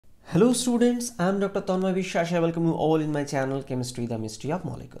Hello students, I am Dr. Tanmoy Biswas. I welcome you all in my channel Chemistry, the Mystery of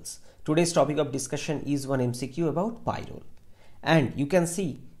Molecules. Today's topic of discussion is one MCQ about Pyrrole. And you can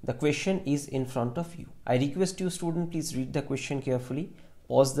see the question is in front of you. I request you student, please read the question carefully,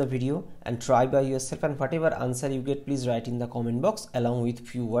 pause the video and try by yourself, and whatever answer you get, please write in the comment box along with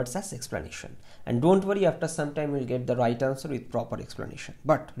few words as explanation. And don't worry, after some time you will get the right answer with proper explanation.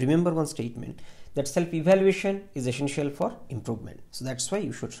 But remember one statement, that self-evaluation is essential for improvement. So that's why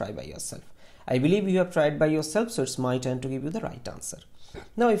you should try by yourself. I believe you have tried by yourself, so it's my turn to give you the right answer.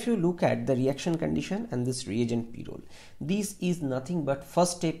 Now if you look at the reaction condition and this reagent Pyrrole, this is nothing but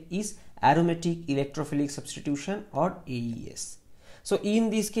first step is aromatic electrophilic substitution or AES. So in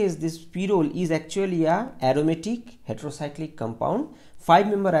this case, this Pyrrole is actually a aromatic heterocyclic compound,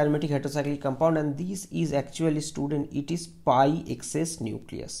 5-member aromatic heterocyclic compound, and this is actually, student, it is pi excess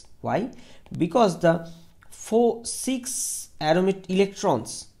nucleus. Why? Because the 6 aromatic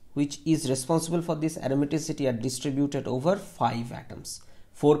electrons which is responsible for this aromaticity are distributed over 5 atoms,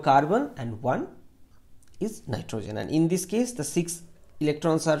 4 carbon and 1 is nitrogen, and in this case the 6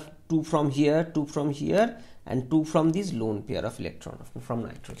 electrons are 2 from here, 2 from here and 2 from this lone pair of electron from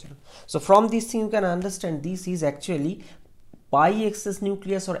nitrogen. So from this thing you can understand this is actually pi excess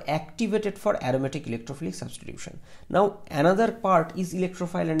nucleus or activated for aromatic electrophilic substitution. Now another part is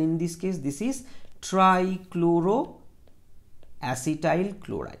electrophile, and in this case this is trichloroacetyl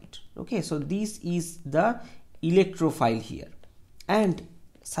chloride. Okay, so this is the electrophile here, and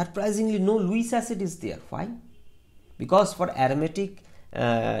surprisingly no Lewis acid is there. Why? Because for aromatic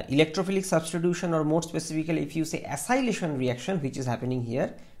electrophilic substitution, or more specifically if you say acylation reaction which is happening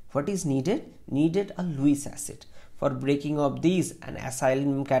here, what is needed? Needed a Lewis acid for breaking of these and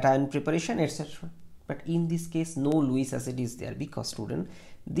acyl cation preparation, etc. But in this case no Lewis acid is there, because student,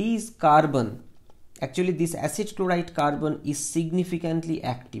 these carbon, actually this acid chloride carbon is significantly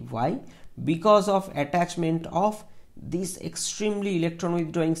active. Why? Because of attachment of this extremely electron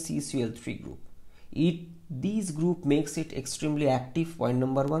withdrawing CCl3 group. This group makes it extremely active, point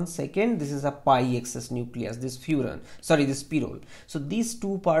number 1. Second, this is a pi excess nucleus, this Pyrrole. So these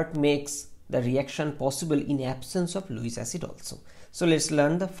two part makes the reaction possible in absence of Lewis acid also. So let's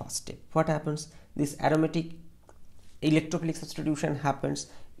learn the first step. What happens? This aromatic electrophilic substitution happens.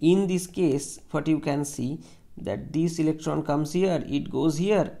 In this case, what you can see, that this electron comes here, it goes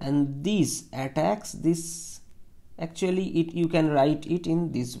here, and this attacks this. Actually you can write it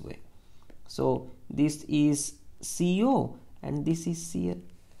in this way. So this is CO and this is Cl.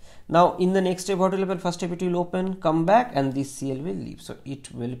 Now in the next step what will happen? First step, it will open, come back, and this Cl will leave, so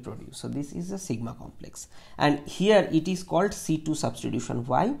it will produce. So this is a sigma complex, and here it is called C2 substitution.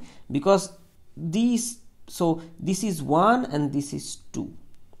 Why? Because these, so this is 1 and this is 2,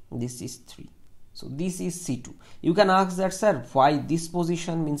 this is 3, so this is C2. You can ask that, sir, why this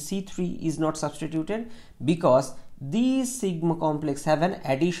position means C3 is not substituted? Because these sigma complex have an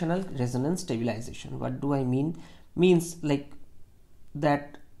additional resonance stabilization. What do I mean? Means like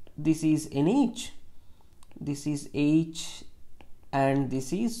that this is NH, this is H, and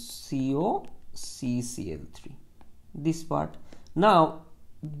this is CO CCl3, this part. Now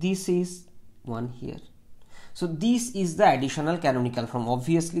this is one here. So this is the additional canonical form.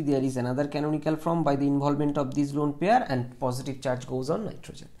 Obviously there is another canonical form by the involvement of this lone pair, and positive charge goes on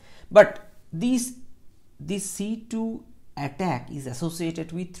nitrogen. But this C2 attack is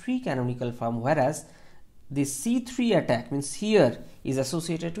associated with 3 canonical form, whereas this C3 attack means here is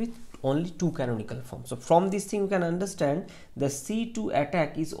associated with only 2 canonical forms. So from this thing you can understand the C2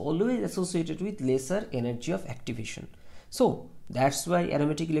 attack is always associated with lesser energy of activation. So that's why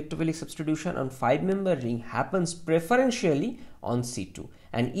aromatic electrophilic substitution on 5-member ring happens preferentially on C2,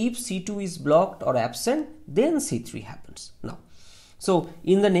 and if C2 is blocked or absent, then C3 happens. Now, so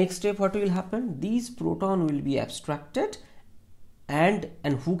in the next step what will happen? These proton will be abstracted, and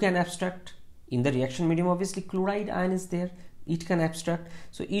who can abstract? In the reaction medium obviously chloride ion is there, it can abstract,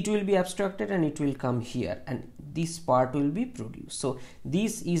 so it will be abstracted and it will come here, and this part will be produced. So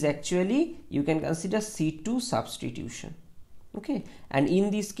this is actually, you can consider C2 substitution. Okay, and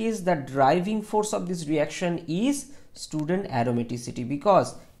in this case the driving force of this reaction is, student, aromaticity,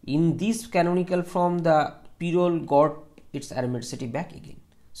 because in this canonical form the Pyrrole got its aromaticity back again.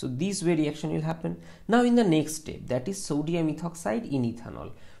 So this way reaction will happen. Now in the next step, that is sodium ethoxide in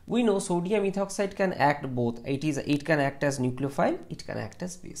ethanol. We know sodium ethoxide can act both. It can act as nucleophile, it can act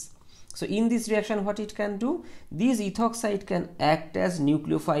as base. So in this reaction what it can do? This ethoxide can act as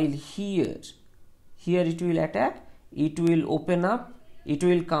nucleophile here. Here it will attack, it will open up, it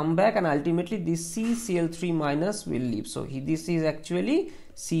will come back, and ultimately this CCl3 minus will leave. So this is actually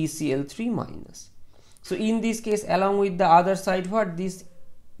CCl3 minus. So in this case, along with the other side, what this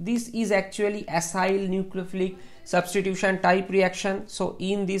this is actually acyl nucleophilic substitution type reaction. So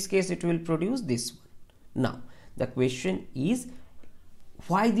in this case it will produce this one. Now the question is,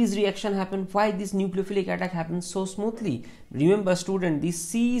 why this reaction happen, why this nucleophilic attack happens so smoothly? Remember student,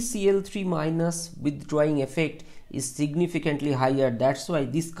 this CCl3 minus withdrawing effect is significantly higher. That's why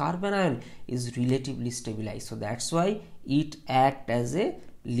this carbon ion is relatively stabilized. So that's why it act as a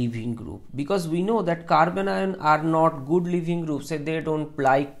leaving group, because we know that carbon ion are not good leaving groups, so they don't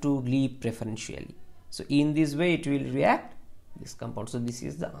like to leave preferentially. So in this way it will react this compound. So this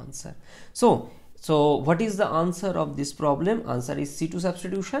is the answer. So what is the answer of this problem? Answer is C2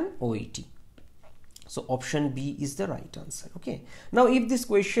 substitution, OET. So option B is the right answer. Okay. Now if this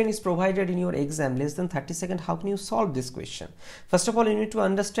question is provided in your exam less than 30 seconds, how can you solve this question? First of all, you need to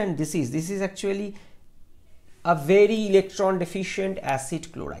understand this is actually a very electron deficient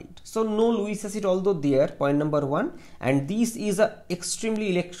acid chloride. So no Lewis acid although there, point number 1, and this is a extremely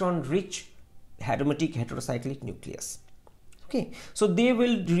electron rich aromatic heterocyclic nucleus. Okay, so they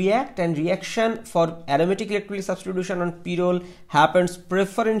will react, and reaction for aromatic electrolytic substitution on Pyrrole happens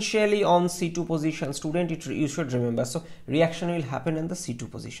preferentially on C2 position. Student, you should remember. So reaction will happen in the C2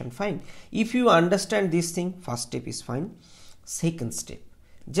 position. Fine. If you understand this thing, first step is fine. Second step,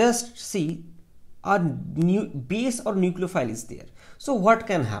 just see a new base or nucleophile is there. So what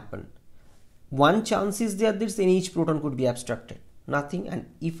can happen? One chance is there that each proton could be abstracted. Nothing. And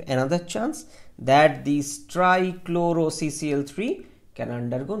if another chance that this trichloro CCl3 can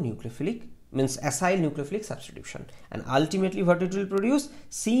undergo nucleophilic, means acyl nucleophilic substitution, and ultimately what it will produce,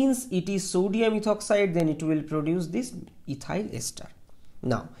 since it is sodium ethoxide, then it will produce this ethyl ester.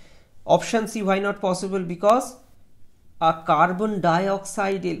 Now option C, why not possible? Because a carbon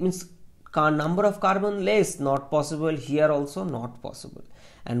dioxide means number of carbon less, not possible. Here also not possible.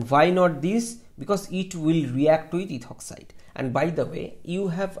 And why not this? Because it will react with ethoxide. And by the way, you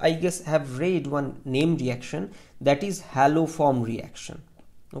have, I guess, have read one name reaction, that is haloform reaction.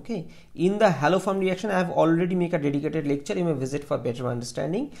 Okay, in the haloform reaction I have already made a dedicated lecture, you may visit for better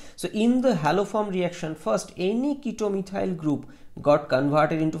understanding. So in the haloform reaction, first any ketomethyl group got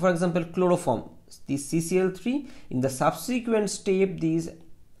converted into, for example, chloroform, this CCl3. In the subsequent step, these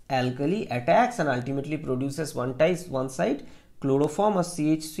alkali attacks and ultimately produces one side chloroform or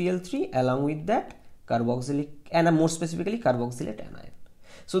CHCl3 along with that carboxylic, and more specifically carboxylate anion.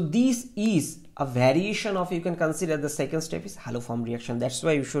 So this is a variation of, you can consider the second step is haloform reaction. That's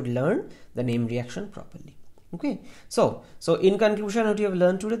why you should learn the name reaction properly. Okay, so in conclusion, what you have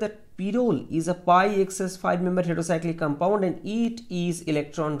learned today, that Pyrrole is a pi XS 5-member heterocyclic compound and it is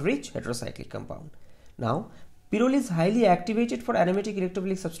electron rich heterocyclic compound. Now Pyrrole is highly activated for aromatic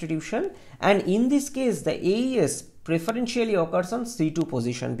electrophilic substitution, and in this case the AES preferentially occurs on C2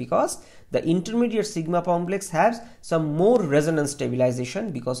 position because the intermediate sigma complex has some more resonance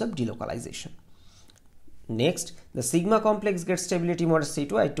stabilization because of delocalization. Next, the sigma complex gets stability mode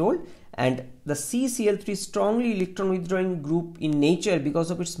C2, I told, and the CCl3 strongly electron withdrawing group in nature because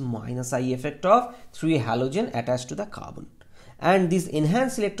of its minus I effect of 3 halogen attached to the carbon. And this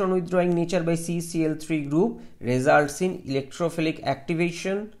enhanced electron withdrawing nature by CCl3 group results in electrophilic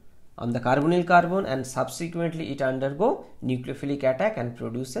activation on the carbonyl carbon, and subsequently it undergo nucleophilic attack and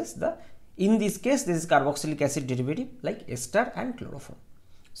produces the, in this case this is carboxylic acid derivative like ester and chloroform.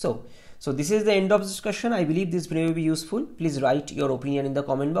 So this is the end of the discussion. I believe this video will be useful. Please write your opinion in the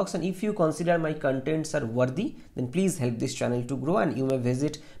comment box, and if you consider my contents are worthy, then please help this channel to grow, and you may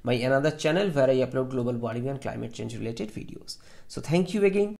visit my another channel where I upload global warming and climate change related videos. So thank you again.